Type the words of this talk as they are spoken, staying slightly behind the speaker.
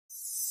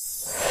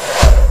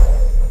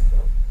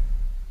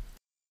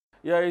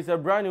Yeah, it's a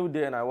brand new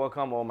day and I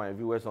welcome all my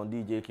viewers on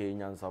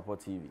Djka and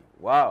Support TV.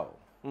 Wow.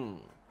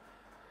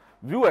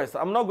 Viewers,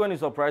 I'm not going to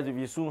surprise if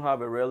you soon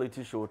have a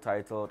reality show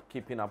titled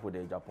Keeping Up with the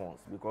Agyapong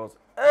because,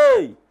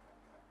 hey,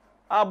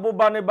 Abo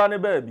Bane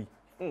Bane baby.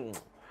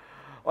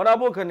 On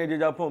Abo Kennedy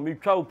Agyapong, me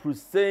try to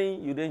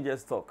saying you didn't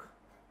just talk.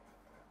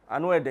 I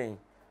know a thing.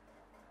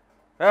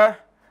 The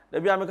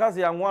be ameka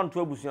say am to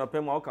abusuan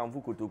pem a o kan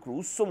fu kotokru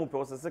uso mu pe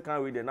o sese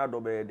kan we de na do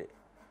be de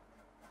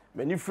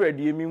mani Fred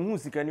ye mi hu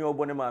sika ni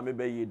obo ne ma me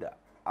be yi da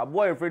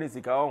abo ye Fred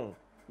sika on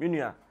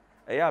menua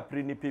e ya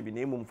apre ni pe bi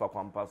na emum fa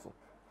kwampa so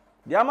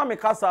de ama me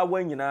kasa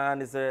awa nyina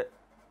ne se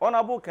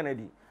Honorable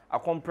Kennedy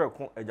akompre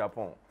ko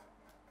Agyapong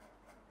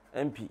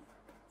MP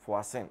for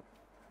Asen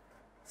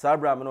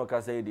Sabra me no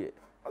kasa e de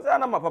o say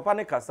na ma papa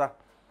ne kasa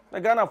na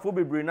Ghana fo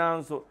bebre na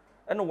nso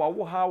e no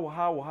wo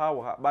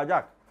ha ba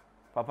Jack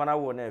papa na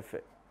wo na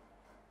efe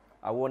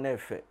awo na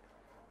efe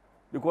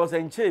because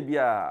enche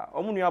bia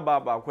omunua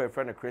baba akwa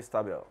friend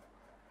Christabel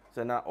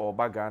say na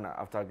oba Ghana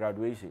after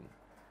graduation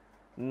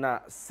na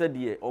said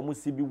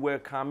omusi bi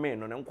welcome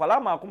no nkwala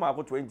makoma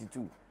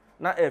 22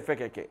 na efe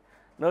keke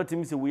na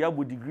otimi say we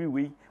abo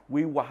degree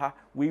we waha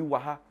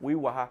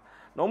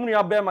na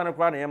omunua be man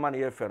kra na ye man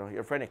ye fe no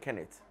your friend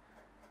Kenneth.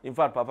 In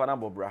fact papa na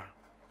bobra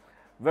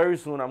very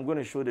soon I'm going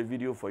to show the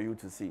video for you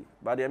to see,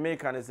 but the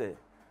American say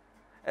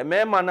a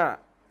man na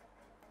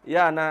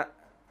ya na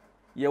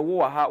ye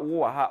wo ha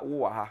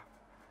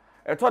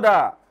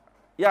etoda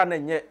ya na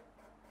nye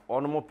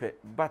ono mo pe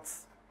but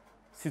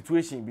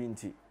situation bi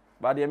nti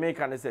but the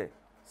American say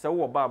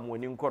wo ba mo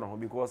ni nko no ho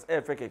because e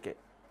fe keke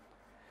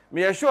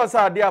me sure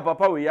say ade a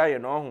papa we ya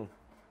no ho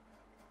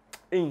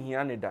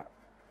enhia ne da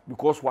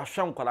because wa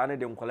hwa nkwala ne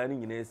de nkwala ne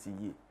nyina asi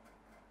yi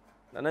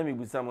na me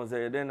busa mo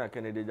say den na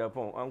Kennedy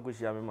Agyapong anko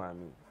hia me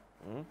maami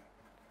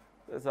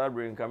that's our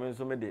brain coming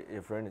so me de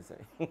a friend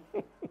say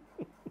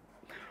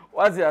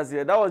what's it as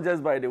here? That was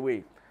just by the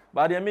way.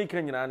 But the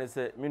American you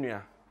say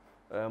minua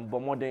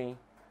bomoden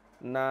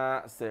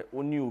na say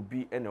oni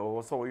obi ene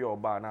o so ye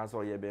oba na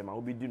so ye be ma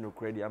obi di no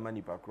credit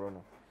amani pakro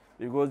no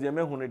because the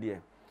me hunu de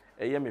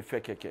eye me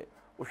fe keke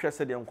wo hwe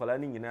se de nkwala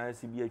ni nyina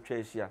si bi atwa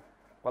ahia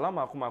kwala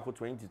makoma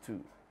 22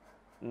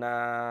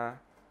 na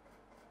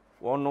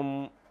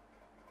wonom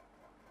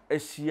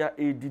ahia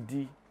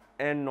edidi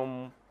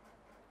enom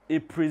e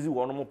praise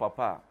wonom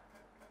papa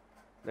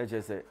na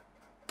je say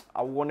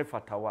awone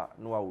fatawa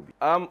no awobi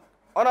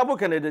Honorable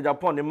Kennedy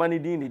Agyapong the money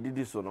din ni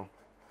didi so no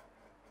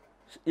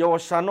your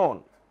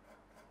Shannon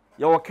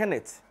your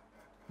Kenneth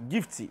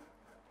Gifty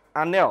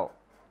Anel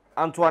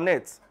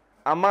Antoinette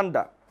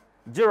Amanda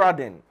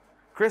Geraldine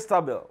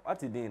Christabel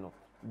what is no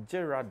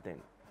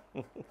Geraldine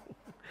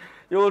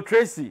your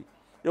Tracy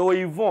your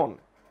Yvonne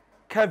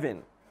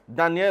Kevin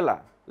Daniela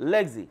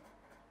Lexi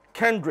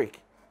Kendrick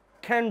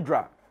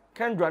Kendra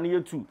ni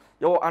you too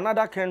your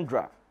another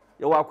Kendra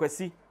your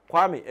Akwesi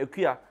Kwame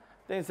Ekuya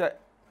then say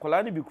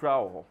kola ni bi kura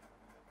ho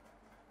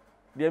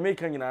de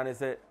American nyina ne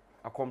say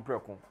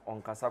akompreko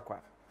on kasakwa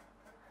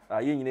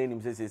ye nyina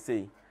nim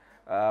say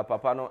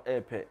papa no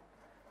epe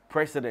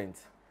president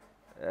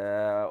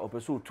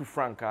opeso 2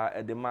 franca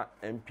edema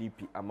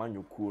MPP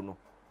amanyokuo no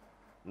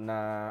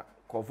na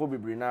kofo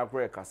bibiri na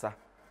akora kasa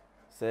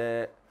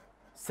say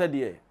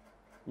de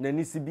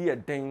nani si bi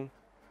eden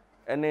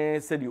ene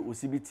say de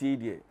osibiti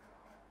de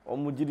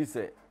omugiri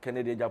say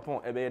Kennedy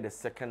Agyapong ebe the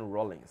second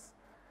Rollins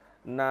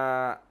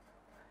na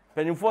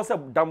penifo se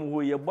dam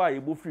ho ye bo a ye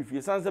bo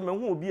frifie sanse me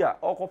hu obi a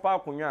okopa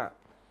akonwa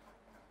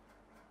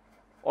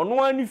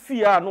ono ani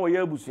fie a no ye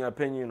abusua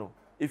panyin no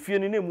efie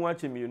ni nemu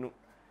achemienu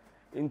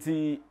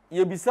nti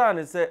ye bisa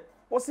ne se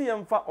wo se ye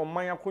mfa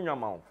oman akonwa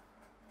ma wo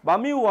ba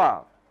mi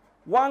wa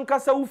wan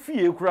kasa wo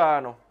fie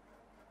kura no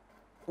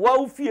wa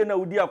wo fie na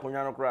odi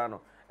akonwa no kura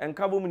no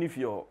enka bo mu ni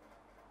fie ho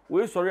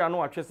we sori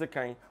ano atwese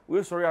kan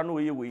we sori ano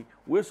ye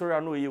we sori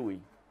ano ye we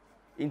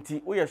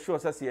nti wo ye sure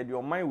say ye de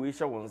oman we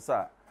hye won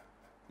sa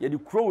ye de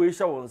kro we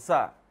hye won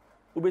sa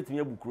obetimi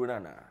abukro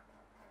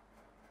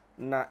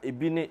na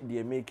ebi ne de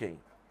emeken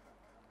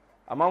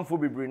amanfo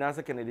bibiri na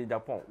se Kennedy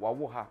Agyapong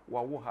wawo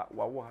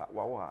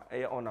ha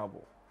eye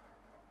honorable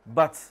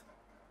but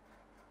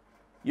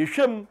ye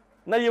hwem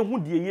na ye hu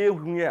de ye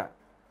hu a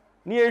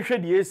na ye hwe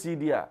de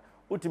ACD a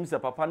otimi se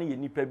papa ne ye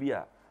nipa bi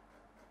a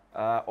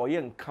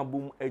oye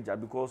nkabum agya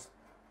because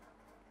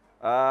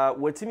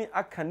wetimi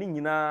aka ne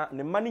nyina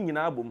ne ma ne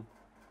nyina abom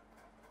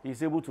he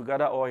is able to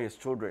gather all his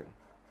children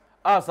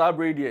as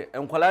abrade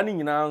enkwala ne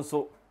nyina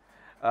nso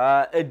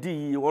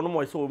edi wono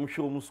mo so om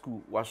hwe om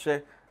school wa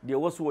hwe de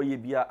wo so ye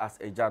bia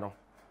as agya no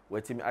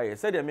wetimi aye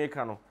said the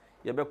maker no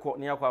ye bekọ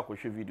ne yakọ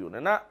akohwe video no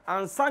na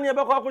ansa ne ye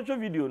bekọ akohwe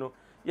video no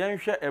ye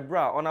nhwe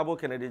ebra Honorable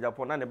Kennedy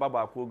Agyapong na ne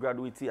baba akọ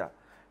graduate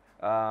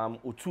a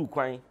otu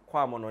kwan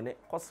kwa amono ne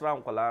kosra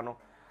nkwala no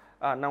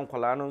na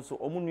nkwala no nso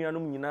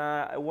omunuanom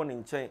nyina ewo ne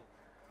nchen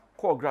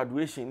call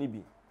graduation ni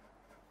bi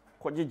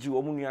kogyeji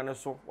omunua ne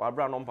so wa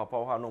bra no papa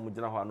ho ha na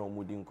omugina ho na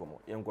omudi nkomo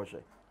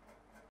yenkohwe.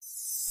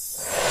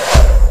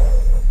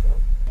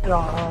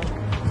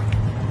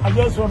 I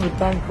just want to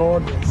thank all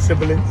the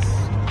siblings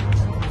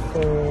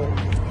for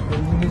the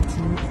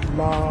unity,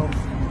 love,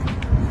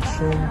 is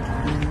shown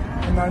today,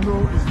 and I know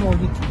it's not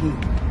only today.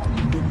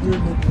 We've been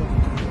doing it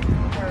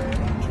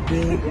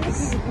today is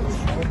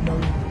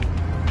extraordinary.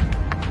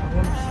 I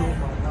want to show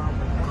my love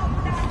and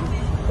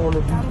all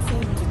of you.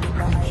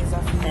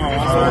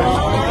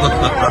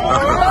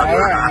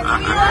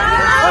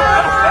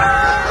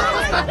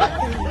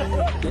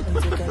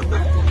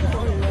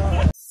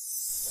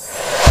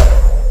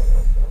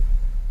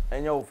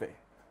 And you're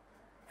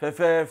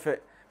fair.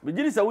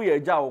 Begin say we a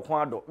jaw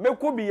kwado. Me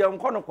ko bi yan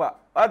kono kwa.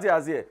 Ati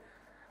ase.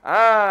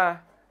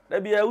 Da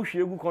bia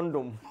uhwe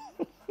condom.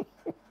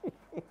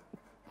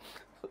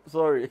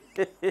 Sorry.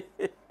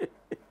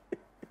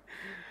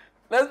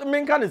 Let's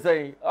mean can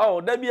say, oh,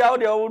 da bia o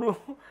de o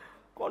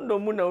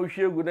condom na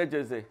uhwe egu na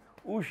chese.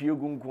 Uhwe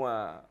egu nko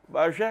a.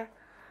 Ba hwe.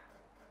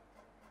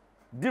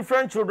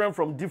 Different children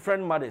from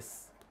different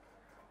mothers.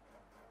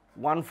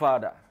 One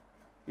father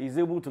is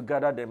able to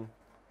gather them,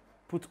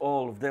 put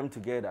all of them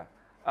together.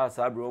 As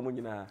abro mo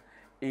nyina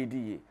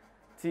ADA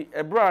ti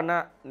ebra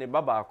na ne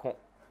baba akon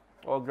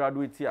o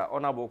graduate a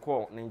onabo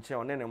ko ne nche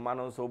one ne ma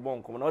no so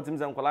bon kom na otim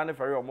se nkola ne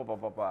fere o mo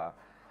papa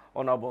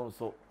onabo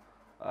so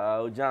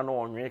oja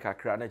no onwe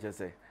kakra na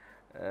chese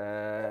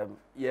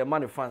ye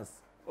man fans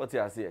oti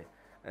ase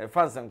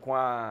fans nko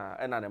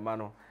a na ne ma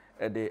no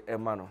e de e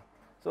ma no.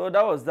 So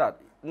that was that.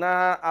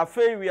 Na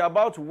afei we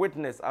about to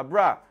witness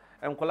abra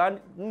nkola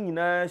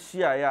nyina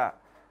shia ya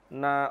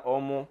na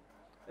omo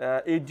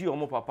Edi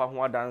omo papa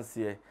ho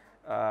adanse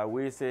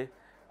we say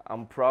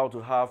I'm proud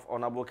to have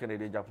Honorable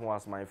Kennedy Agyapong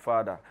as my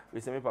father.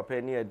 We say me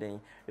papa ni eden,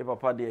 me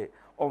papa de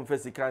on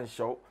physical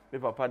show, me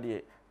papa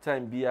de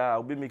time bia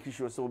obi make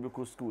sure so obi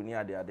go school ni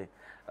ade.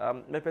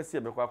 Me pese e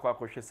be kwa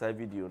hwe sa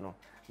video no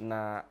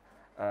na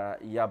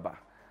yaba.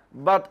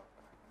 But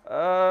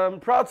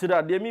proud to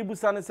that. De mi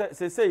busa ne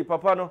say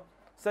papa no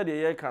said the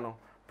year can no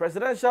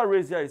presidential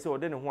race here is say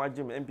ode ne ho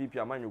agim MPP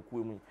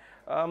amanyokuo mu.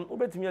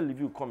 Obetimi leave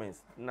you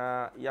comments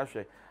na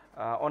yahwe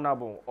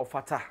honorable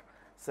ofata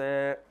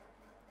say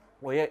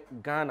we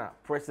Ghana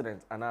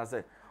president and I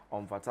say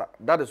on fata.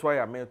 That is why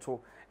I made to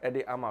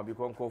Eddie Ama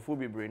because Kofu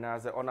be brain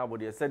as honorable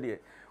they said there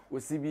we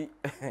see be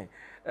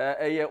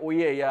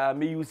ya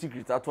me use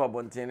secret at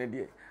abonten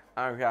there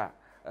and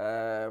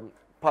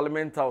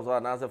parliament house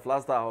and as a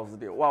flaster house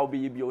there wow be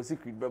your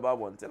secret be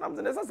abonten I'm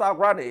saying that's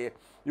a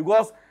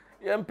because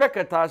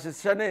impecata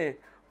shene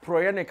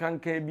proye ne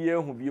kankan bi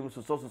ehu bi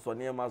so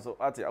ne ma so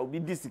ati obi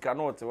disika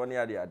na ote woni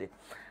ade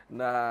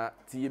na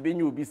ti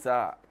ebenyu obi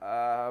sa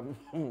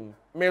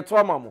me to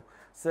amamu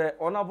say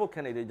Honorable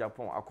Kennedy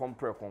Agyapong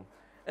akomprekon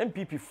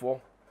MPP4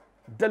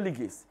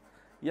 delegates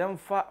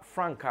yemfa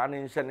Frank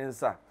ane nhye ne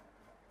nsa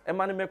e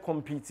ma ne me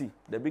compete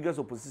the biggest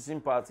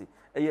opposition party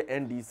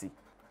NDC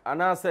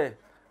ana say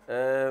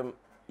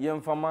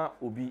yemfa ma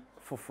obi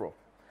foforo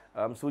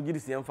so gidi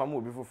si yemfa ma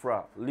obi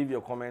foforo leave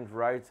your comment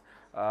right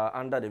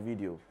under the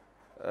video.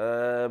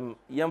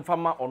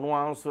 Yemfama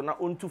onwa so na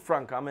onto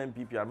Frank ama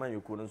MPP aman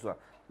yoko so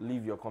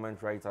leave your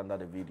comment right under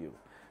the video.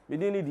 Me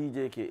dey ni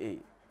Djka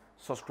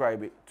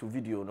subscribe to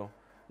video no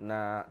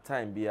na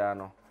time bia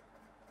no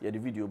ye the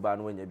video ba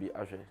no nya bi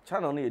ahwe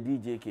channel no ye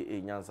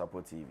Djka Nyan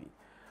Support TV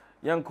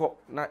yenko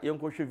na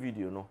yenko hwe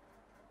video no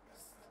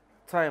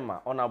time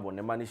a onabo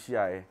ne mani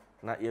hia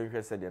na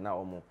yenhwe se de na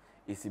omo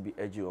esibi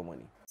agi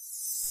omoni.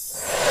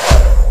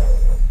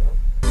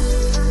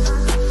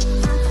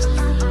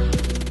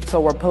 So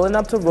we're pulling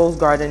up to Rose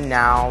Garden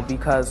now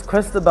because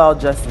Christabel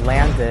just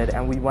landed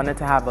and we wanted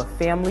to have a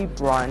family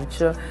brunch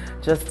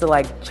just to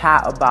like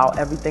chat about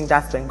everything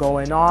that's been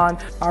going on.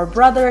 Our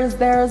brother is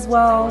there as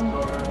well.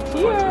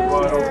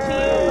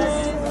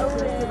 Cheers.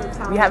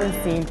 We haven't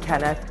seen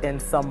Kenneth in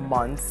some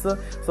months,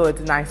 so it's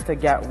nice to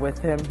get with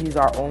him. He's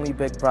our only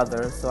big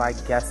brother, so I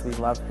guess we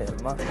love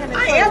him.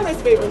 I am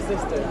his favorite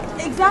sister.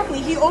 Exactly.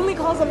 He only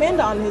calls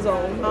Amanda on his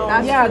own.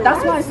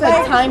 That's why I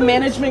said time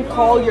management,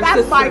 call your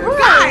sister. That's my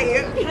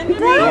guy.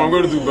 No, I'm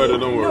going to do better,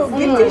 don't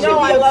worry. No,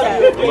 I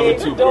love you. I love you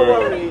too, Don't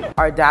worry.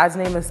 Our dad's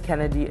name is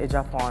Kennedy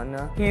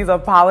Agyapong. He's a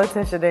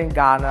politician in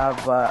Ghana,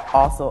 but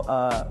also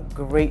a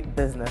great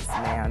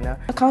businessman.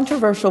 A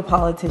controversial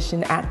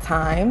politician at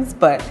times,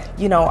 but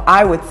you know,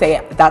 I would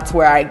say that's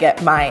where I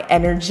get my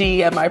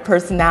energy and my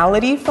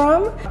personality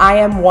from. I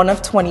am one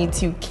of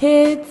 22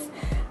 kids.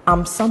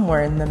 I'm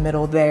somewhere in the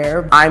middle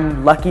there.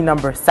 I'm lucky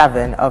number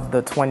 7 of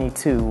the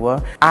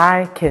 22.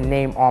 I can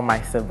name all my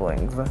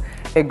siblings.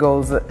 It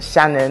goes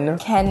Shannon,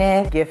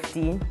 Kenneth,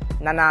 Gifty,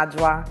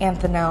 Nanajwa,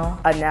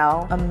 Anthonel,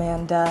 Anel,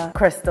 Amanda,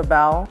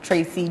 Christabel,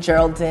 Tracy,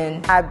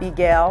 Geraldine,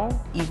 Abigail,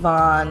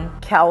 Yvonne,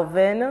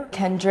 Kelvin,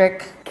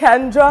 Kendrick,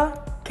 Kendra,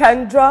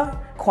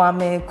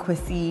 Kwame,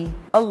 Kwesi,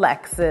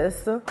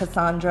 Alexis,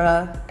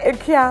 Cassandra,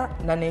 Ikia,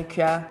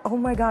 Nanekia. oh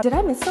my God. Did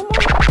I miss someone?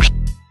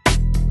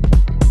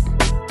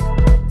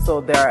 So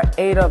there are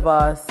 8 of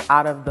us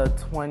out of the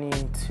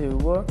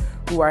 22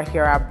 who are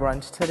here at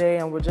brunch today,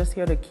 and we're just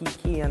here to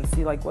kiki and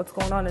see like what's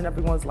going on in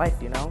everyone's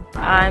life, you know?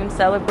 I'm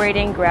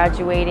celebrating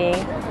graduating,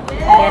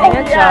 getting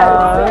a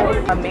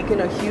job. I'm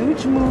making a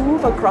huge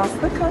move across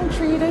the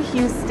country to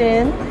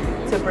Houston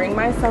to bring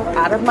myself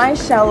out of my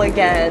shell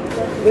again.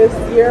 This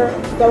year,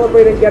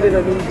 celebrating getting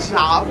a new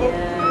job.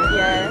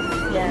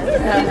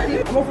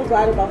 Yes. I'm also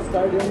glad about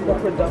starting the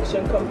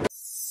production company.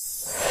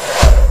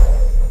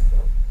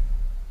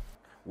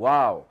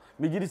 Wow,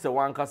 me gidi se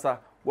wan kasa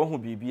wo hu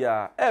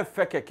bibia e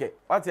fe keke.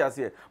 What you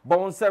say?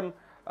 Bonsem,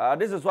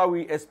 this is what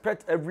we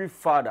expect every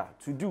father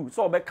to do.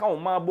 So obeka o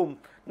ma bom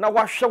na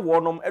wahwe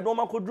wonom edo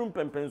ma kodrum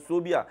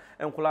pempenso bi a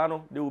enkola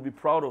no they will be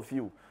proud of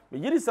you. Me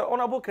gidi se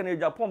honorable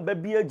Kennedy Agyapong ba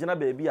bia gina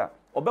ba bia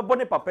obebo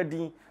ne papa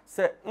din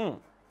se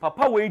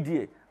papa we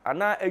die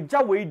ana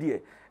agya we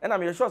die na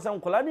me sure se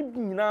enkola ne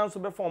nyina so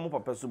be fa omo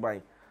papa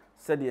suban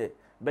se de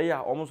be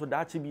ya omo so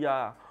daachi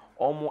bia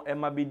omo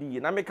ema bedi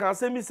na me kan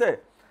se mi se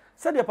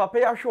de papa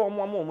ya hwe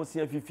omo omo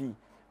sia fifi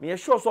me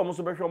sure so omo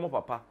so be hwe omo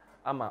papa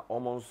ama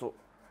omo nso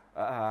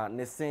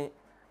ne sen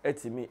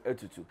etimi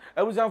etutu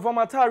ebusan for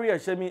matari e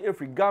hye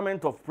every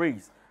garment of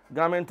praise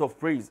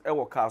e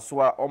wo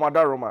kasoa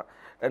omadaroma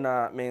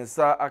na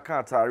mensa aka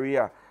atari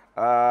a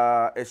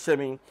e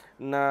hye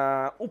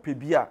na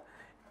upebia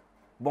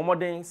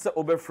bomoden se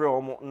obefre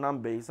omo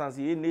number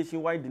sanse ye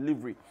nationwide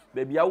delivery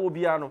baby awo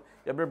bia no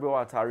ye brebe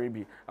wa atari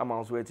bi ama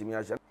nso etimi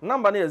a hye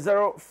number na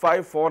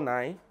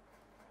 0549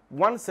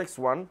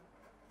 161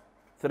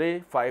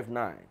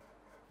 359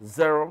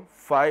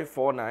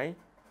 0549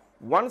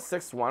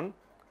 161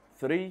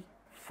 359.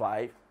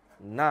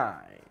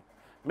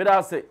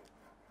 Midase,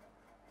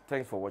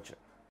 thanks for watching.